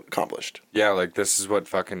that goal accomplished. Yeah, like this is what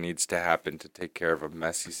fucking needs to happen to take care of a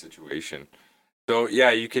messy situation. So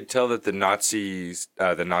yeah, you could tell that the Nazi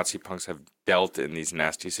punks have dealt in these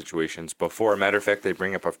nasty situations before. Matter of fact, they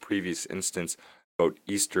bring up a previous instance about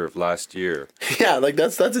Easter of last year. Yeah, like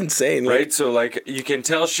that's insane. Right? Like, so like you can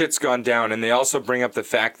tell shit's gone down, and they also bring up the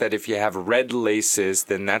fact that if you have red laces,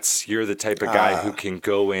 then you're the type of guy who can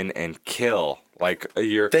go in and kill. Like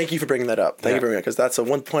you're. Thank you for bringing that up. Thank you for bringing it, because that's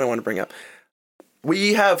one point I want to bring up.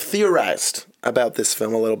 We have theorized about this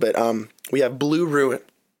film a little bit. We have Blue Ruin.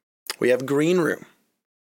 We have Green Room.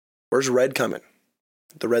 Where's Red coming?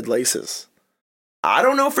 The red laces. I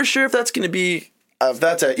don't know for sure if that's going to be if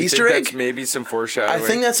that's an Easter egg. That's maybe some foreshadowing. I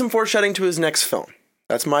think that's some foreshadowing to his next film.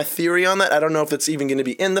 That's my theory on that. I don't know if it's even going to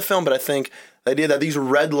be in the film, but I think the idea that these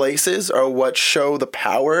red laces are what show the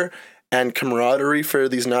power and camaraderie for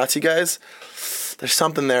these Nazi guys. There's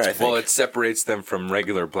something there, I think. Well, it separates them from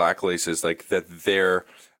regular black laces, like that they're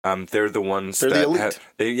the ones they're the elite.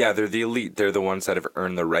 They're the elite. They're the ones that have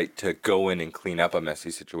earned the right to go in and clean up a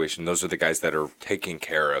messy situation. Those are the guys that are taking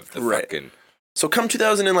care of the fucking. So come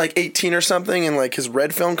 2018 or something, and like his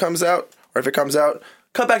Red film comes out, or if it comes out,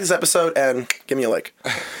 come back to this episode and give me a like.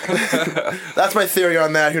 That's my theory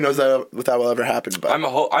on that. Who knows if that will ever happen? But I'm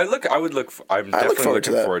definitely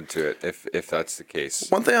looking forward to it if that's the case.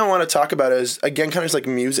 One thing I want to talk about is again kind of just like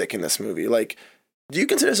music in this movie. Like, do you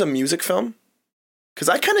consider this a music film? Because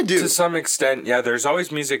I kind of do. To some extent, yeah. There's always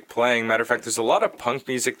music playing. Matter of fact, there's a lot of punk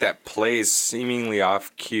music that plays seemingly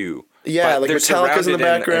off cue. Yeah, like Metallica's in the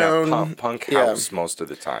background. In a punk house most of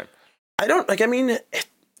the time. I don't like. I mean,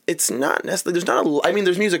 it's not necessarily. There's not. I mean,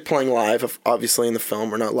 there's music playing live, obviously in the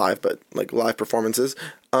film, or not live, but like live performances.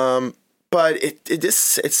 But it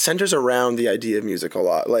centers around the idea of music a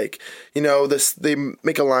lot. Like, you know, they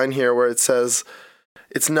make a line here where it says,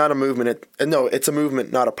 "It's not a movement. It's a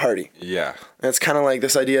movement, not a party." Yeah, and it's kind of like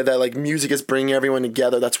this idea that like music is bringing everyone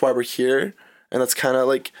together. That's why we're here. And that's kind of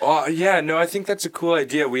like... Oh, yeah, no, I think that's a cool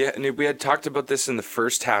idea. We had talked about this in the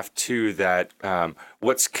first half, too, that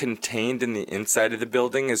what's contained in the inside of the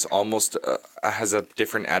building is almost has a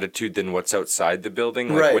different attitude than what's outside the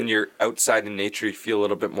building. Like when you're outside in nature, you feel a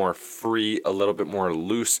little bit more free, a little bit more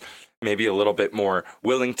loose, maybe a little bit more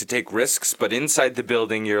willing to take risks. But inside the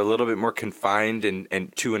building, you're a little bit more confined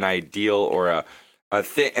and to an ideal or a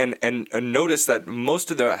thing. And notice that most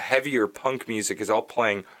of the heavier punk music is all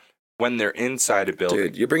playing when they're inside a building.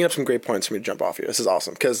 Dude, you're bringing up some great points for me to jump off here. This is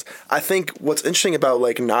awesome. Because I think what's interesting about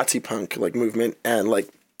like Nazi punk like movement and like,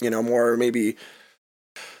 you know, more maybe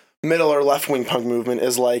middle or left wing punk movement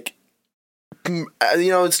is like, you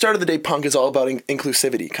know, at the start of the day, punk is all about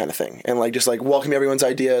inclusivity kind of thing. And like just like welcome everyone's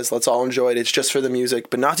ideas. Let's all enjoy it. It's just for the music.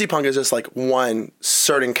 But Nazi punk is just like one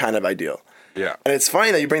certain kind of ideal. Yeah. And it's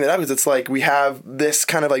funny that you bring that up because it's like we have this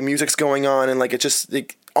kind of like music's going on and like it just, the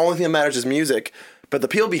only thing that matters is music. But the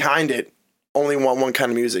people behind it only want one kind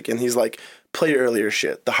of music. And he's like, play your earlier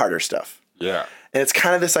shit, the harder stuff. Yeah. And it's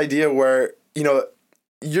kind of this idea where, you know,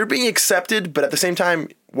 you're being accepted, but at the same time,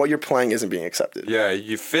 what you're playing isn't being accepted. Yeah,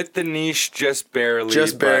 you fit the niche just barely.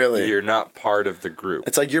 But you're not part of the group.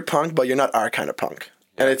 It's like you're punk, but you're not our kind of punk.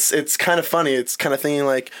 Yeah. And it's kind of funny. It's kind of thinking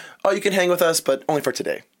like, oh, you can hang with us, but only for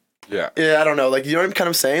today. Yeah. Yeah, I don't know. Like, you know what I'm kind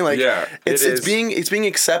of saying? Like, yeah, it's being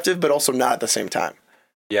accepted, but also not at the same time.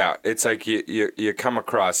 Yeah, it's like you come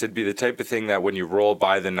across, it'd be the type of thing that when you roll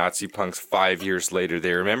by the Nazi punks 5 years later,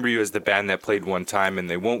 they remember you as the band that played one time and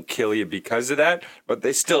they won't kill you because of that, but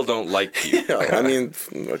they still don't like you. Yeah, I mean,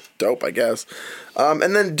 dope, I guess.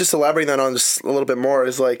 And then just elaborating that on just a little bit more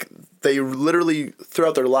is like they literally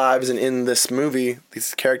throughout their lives and in this movie,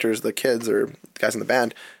 these characters, the kids or the guys in the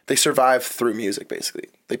band, they survive through music, basically.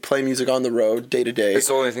 They play music on the road day to day. It's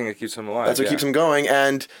the only thing that keeps them alive. That's what keeps them going,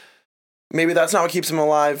 and maybe that's not what keeps them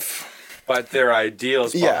alive. But their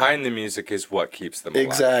ideals behind the music is what keeps them alive.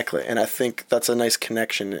 Exactly, and I think that's a nice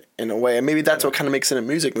connection in a way, and maybe that's what kind of makes it a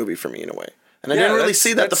music movie for me in a way. And I didn't really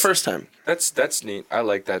see that the first time. That's neat. I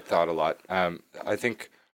like that thought a lot. I think,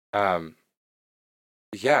 I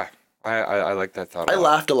like that thought a lot. I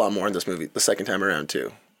laughed a lot more in this movie the second time around,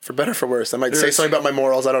 too. For better or for worse. I might say something about my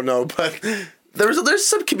morals, I don't know, but there's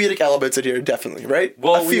some comedic elements in here, definitely, right?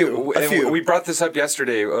 Well, a few. We brought this up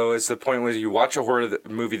yesterday. It's the point where you watch a horror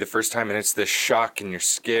movie the first time and it's this shock and you're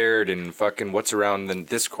scared and fucking what's around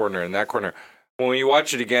this corner and that corner. When you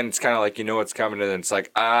watch it again, it's kind of like you know what's coming, and then it's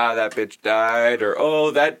like, that bitch died, or oh,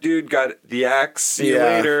 that dude got the axe. See you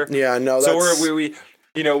later. Yeah, no. So we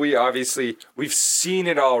obviously we've seen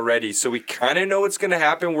it already, so we kind of know what's going to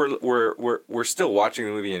happen. We're still watching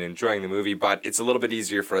the movie and enjoying the movie, but it's a little bit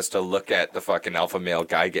easier for us to look at the fucking alpha male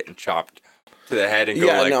guy getting chopped to the head and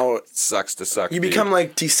go sucks to suck. You become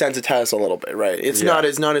like desensitized a little bit, right? It's not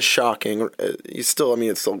as shocking. It's still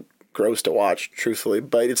gross to watch, truthfully,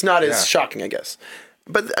 but it's not as shocking, I guess.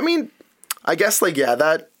 But I mean, I guess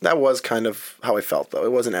that was kind of how I felt, though.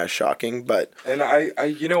 It wasn't as shocking, but and I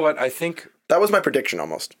you know what, I think that was my prediction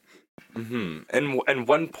almost. Mm-hmm. And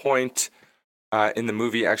one point in the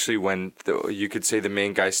movie, actually, when you could say the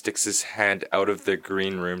main guy sticks his hand out of the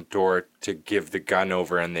green room door to give the gun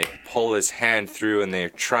over, and they pull his hand through, and they're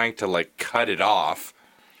trying to like cut it off.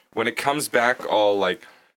 When it comes back all like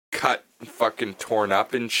cut, fucking torn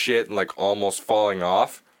up and shit, and like almost falling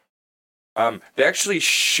off. They actually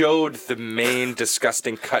showed the main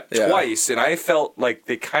disgusting cut twice, and I felt like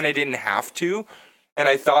they kind of didn't have to, and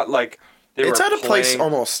I thought like it's out of place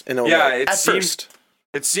almost in a way.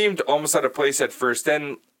 It seemed almost out of place at first.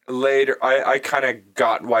 Then later, I kind of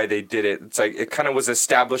got why they did it. It's like it kind of was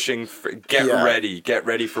establishing get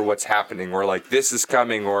ready for what's happening, or like this is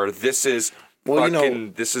coming, or this is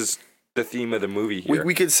this is the theme of the movie here.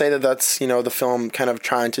 We could say that's the film kind of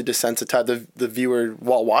trying to desensitize the viewer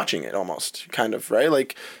while watching it, almost kind of, right?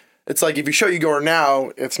 Like it's like if you show you gore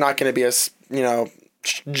now, it's not going to be as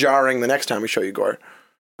jarring the next time we show you gore.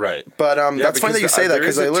 Right. But that's funny that you say that,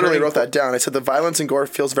 because I literally wrote that down. I said the violence and gore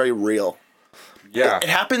feels very real. Yeah. It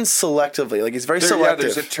happens selectively. Like, it's very selective. Yeah,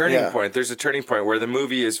 there's a turning point. There's a turning point where the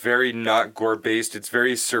movie is very not gore-based. It's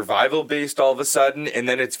very survival-based all of a sudden, and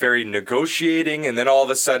then it's very negotiating, and then all of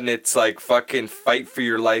a sudden it's like, fucking fight for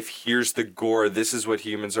your life. Here's the gore. This is what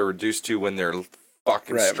humans are reduced to when they're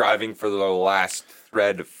fucking striving for the last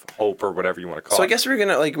thread of hope, or whatever you want to call it. So I guess we're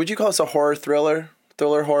going to, would you call this a horror thriller?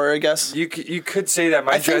 Thriller horror, I guess. You could say that.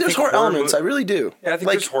 I think there's horror elements. I really do. Yeah, I think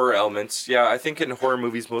there's horror elements. Yeah, I think in horror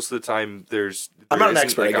movies, most of the time, I'm not an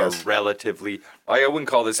expert, I guess. I wouldn't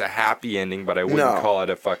call this a happy ending, but I wouldn't call it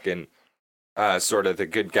a fucking sort of the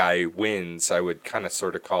good guy wins. I would kind of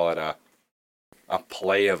sort of call it a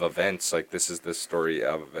play of events. Like, this is the story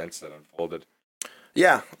of events that unfolded.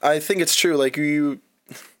 Yeah, I think it's true. Like, I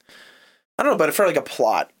don't know, but it felt like a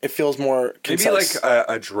plot. It feels more concise. Maybe like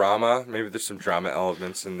a drama. Maybe there's some drama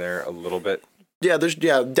elements in there a little bit. Yeah,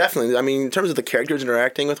 definitely. I mean, in terms of the characters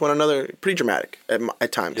interacting with one another, pretty dramatic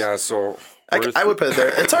at times. Yeah, so I would put it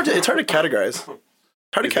there. It's hard to categorize.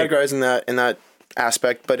 Hard to categorize in that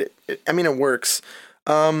aspect, but it works.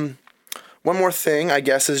 One more thing, I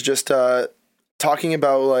guess, is just talking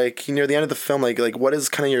about like near the end of the film, like what is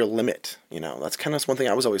kind of your limit? That's kind of one thing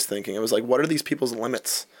I was always thinking. It was like, what are these people's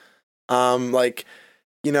limits?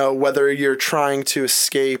 Whether you're trying to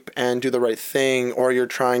escape and do the right thing, or you're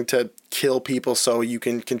trying to kill people so you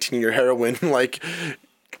can continue your heroin, ring. Like,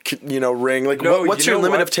 what's your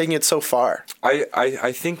limit of taking it so far?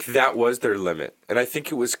 I think that was their limit. And I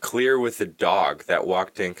think it was clear with the dog that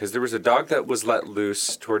walked in, because there was a dog that was let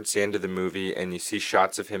loose towards the end of the movie, and you see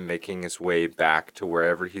shots of him making his way back to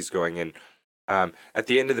wherever he's going in. At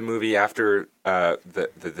the end of the movie, after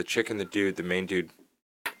the chick and the dude, the main dude,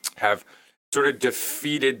 have sort of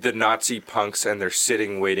defeated the Nazi punks, and they're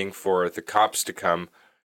sitting waiting for the cops to come.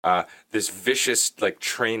 This vicious,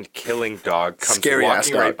 trained killing dog comes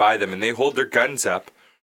walking right by them, and they hold their guns up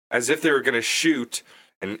as if they were going to shoot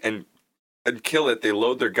and kill it. They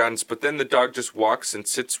load their guns, but then the dog just walks and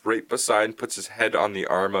sits right beside and puts his head on the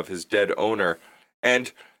arm of his dead owner,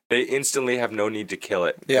 and they instantly have no need to kill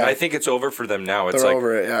it. Yeah. And I think it's over for them now. They're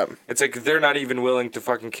over it, yeah. It's like they're not even willing to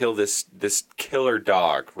fucking kill this killer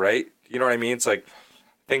dog, right? You know what I mean? It's like,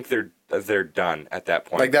 I think they're done at that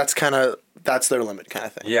point. Like, that's their limit kind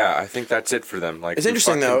of thing. Yeah, I think that's it for them. Like, it's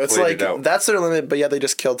interesting, though. It's like, that's their limit, but yeah, they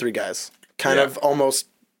just killed 3 guys. Kind of almost,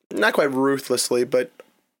 not quite ruthlessly, but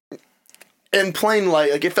in plain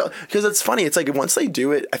light. Like it felt, because it's funny. It's like once they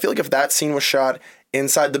do it, I feel like if that scene was shot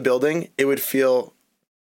inside the building, it would feel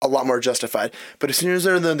a lot more justified. But as soon as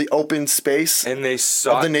they're in the open space and they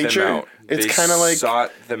sought the nature, them out, it's kind of like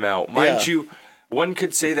sought them out. Mind you, one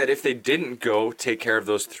could say that if they didn't go take care of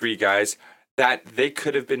those 3 guys, that they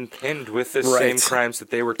could have been pinned with the same crimes that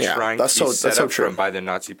they were trying to be set up from by the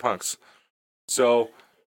Nazi punks. So,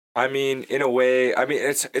 I mean, in a way, I mean,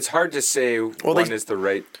 it's hard to say one is the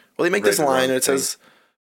right. Well, they make this line and it says,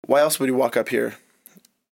 "Why else would you walk up here?"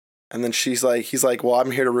 And then he's like, "Well,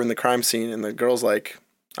 I'm here to ruin the crime scene," and the girl's like,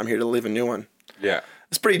 "I'm here to leave a new one." Yeah,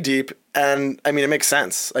 it's pretty deep, and I mean, it makes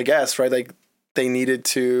sense, I guess, right? Like they needed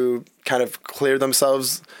to kind of clear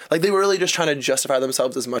themselves, like they were really just trying to justify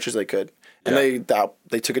themselves as much as they could, and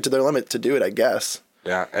they took it to their limit to do it, I guess.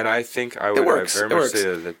 Yeah, and I think I would very much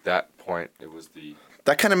say that at that point it was the.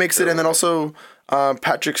 That kind of makes it, and then also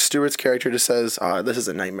Patrick Stewart's character just says, "This is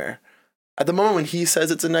a nightmare." At the moment when he says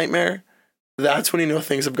it's a nightmare, that's when you know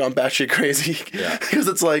things have gone batshit crazy. Yeah. Because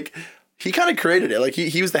it's like, he kind of created it. Like,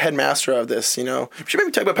 he was the headmaster of this, you know? We should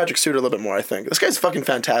maybe talk about Patrick Stewart a little bit more, I think. This guy's fucking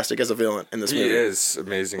fantastic as a villain in this movie. He is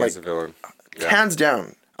amazing as a villain. Yeah. Hands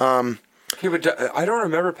down. Okay, but I don't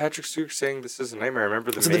remember Patrick Stewart saying this is a nightmare. I remember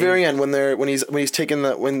it's at the very end when he's taking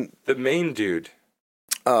the main dude.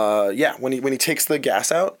 When he takes the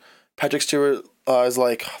gas out, Patrick Stewart is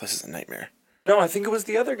like, "Oh, this is a nightmare." No, I think it was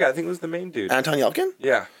the other guy. I think it was the main dude. Anton Yelchin?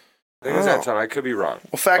 Yeah. I think it was Anton. I could be wrong.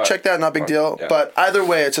 Well, fact check that. Not a big deal. Yeah. But either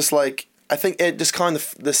way, it's just like, I think it just calling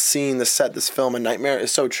the scene, the set, this film a nightmare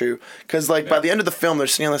is so true. Because by the end of the film, they're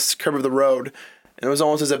sitting on this curb of the road, and it was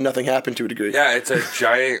almost as if nothing happened to a degree. Yeah, it's a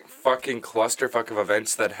giant fucking clusterfuck of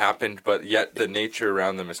events that happened, but yet the nature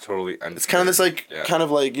around them is totally unfair. It's kind of this kind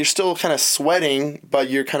of like, you're still kind of sweating, but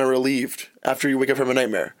you're kind of relieved after you wake up from a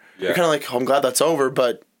nightmare. Yeah. You're kind of like, "Oh, I'm glad that's over,"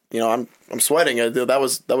 but you know, I'm sweating.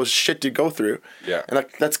 That was shit to go through. Yeah, and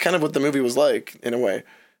that's kind of what the movie was like in a way,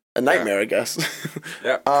 a nightmare, I guess.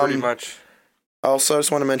 Yeah, pretty much. Also, I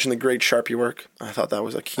just want to mention the great Sharpie work. I thought that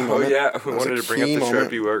was a key moment. Oh yeah, I wanted to bring up the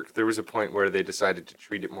Sharpie work. There was a point where they decided to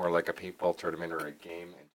treat it more like a paintball tournament or a game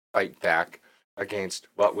and fight back against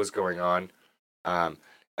what was going on.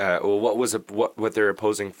 What their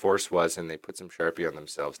opposing force was, and they put some Sharpie on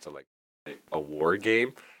themselves to like a war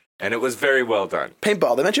game. And it was very well done.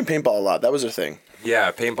 Paintball. They mentioned paintball a lot. That was their thing.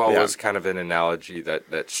 Yeah, paintball was kind of an analogy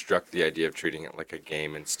that struck the idea of treating it like a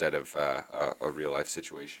game instead of a real life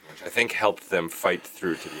situation, which I think helped them fight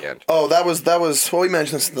through to the end. Oh, that was. Well, we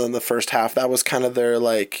mentioned this in the first half. That was kind of their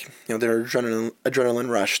their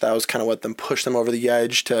adrenaline rush. That was kind of what them pushed them over the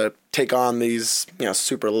edge to take on these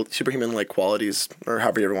superhuman like qualities, or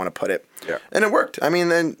however you ever want to put it. Yeah. And it worked. I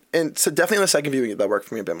mean, and so definitely in the second viewing that worked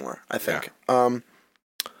for me a bit more, I think. Yeah.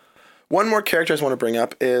 One more character I just want to bring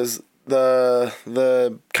up is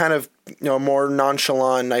the kind of more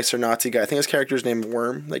nonchalant, nicer Nazi guy. I think his character's named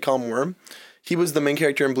Worm. They call him Worm. He was the main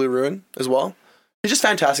character in Blue Ruin as well. He's just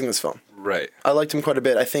fantastic in this film. Right. I liked him quite a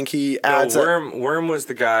bit. I think he adds. Worm was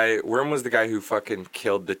the guy. Worm was the guy who fucking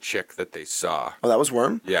killed the chick that they saw. Oh, that was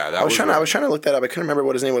Worm. Yeah, I was trying to look that up. I couldn't remember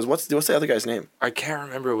what his name was. What's the other guy's name? I can't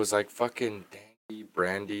remember. It was like fucking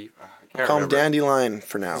Brandy. Call him Dandelion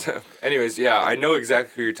for now. Anyways, yeah, I know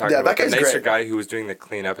exactly who you're talking about. That guy's the nicer guy who was doing the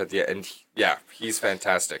cleanup at the end. He's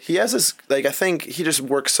fantastic. He has this, I think he just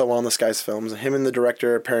works so well in this guy's films. Him and the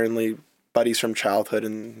director apparently buddies from childhood,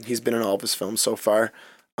 and he's been in all of his films so far.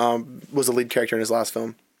 Was the lead character in his last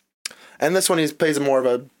film. And this one he plays more of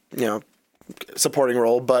a, supporting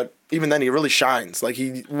role, but even then he really shines. Like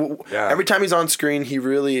every time he's on screen, he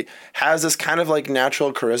really has this kind of like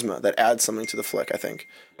natural charisma that adds something to the flick, I think.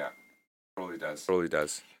 Yeah. Totally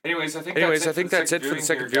does. Anyways, I think that's it for the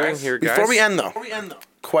second viewing here, guys. Before we end though,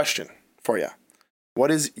 question for you. What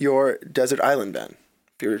is your desert island band?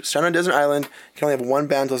 If you're stranded on a desert island, you can only have one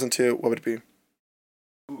band to listen to, what would it be?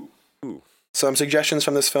 Ooh. Some suggestions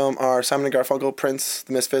from this film are Simon & Garfunkel, Prince,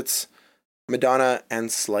 The Misfits, Madonna,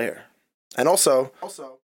 and Slayer. And also,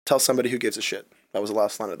 tell somebody who gives a shit. That was the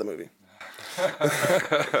last line of the movie.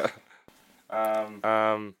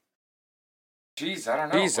 Jeez, I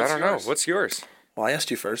don't know. What's yours? Well, I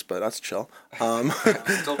asked you first, but that's chill.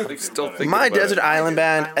 Still thinking my desert island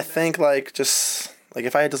band, I think just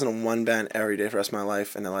if I had to listen to one band every day for the rest of my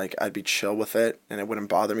life, and I'd be chill with it, and it wouldn't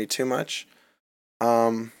bother me too much.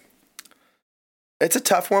 It's a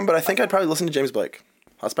tough one, but I think I'd probably listen to James Blake.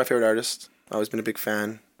 That's my favorite artist. I've always been a big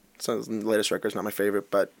fan. Some of his latest record's not my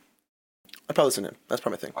favorite, but I'd probably listen to him. That's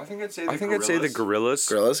probably my thing. I think I'd say the Gorillaz.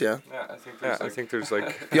 Gorillaz, yeah. Yeah, I think there's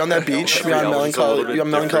like be on that beach, be on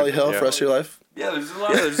Melancholy Hill for the rest of your life. Yeah, there's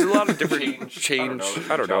a lot of different change.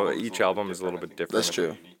 I don't know. Each album is a little bit different. That's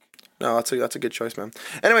true. No, that's a good choice, man.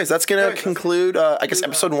 Anyways, that's gonna conclude, I guess,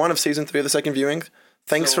 episode 1 of season 3 of the second viewing.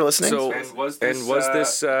 Thanks for listening. So, and was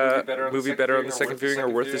this movie better on the second viewing or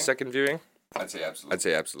worth the second viewing? I'd say absolutely. I'd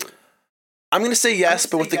say absolutely. I'm gonna say yes,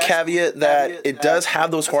 but with the caveat that it does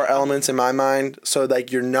have those horror elements in my mind, so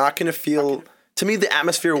like you're not gonna feel. To me, the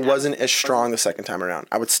atmosphere wasn't as strong the second time around.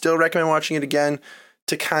 I would still recommend watching it again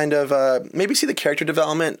to kind of maybe see the character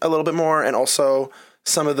development a little bit more, and also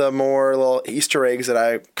some of the more little Easter eggs that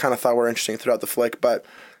I kind of thought were interesting throughout the flick. But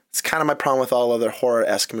it's kind of my problem with all other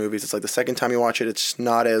horror-esque movies. It's like the second time you watch it, it's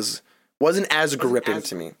wasn't as gripping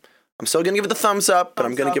to me. I'm still gonna give it the thumbs up, but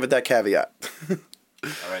I'm gonna give it that caveat.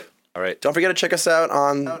 All right. Don't forget to check us out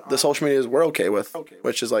on the social medias we're okay with,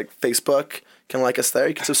 which is like Facebook. You can like us there.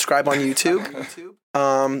 You can subscribe on YouTube.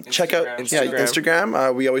 Check out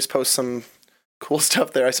Instagram. We always post some cool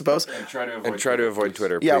stuff there, I suppose. And try to avoid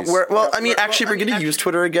Twitter. Yeah, please. we're going to use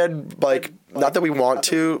Twitter again. Like, not that we want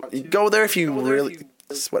to. Go there if you really.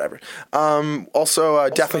 Whatever. Also,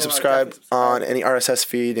 definitely subscribe on any RSS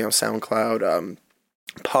feed. SoundCloud.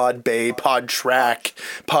 Podbay, Podtrack,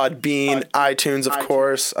 Podbean, iTunes, of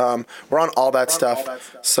course. We're on all that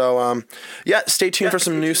stuff. So, stay tuned for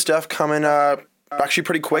some new stuff coming actually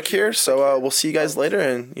pretty quick here. So, we'll see you guys later,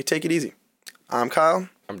 and you take it easy. I'm Kyle.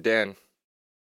 I'm Dan.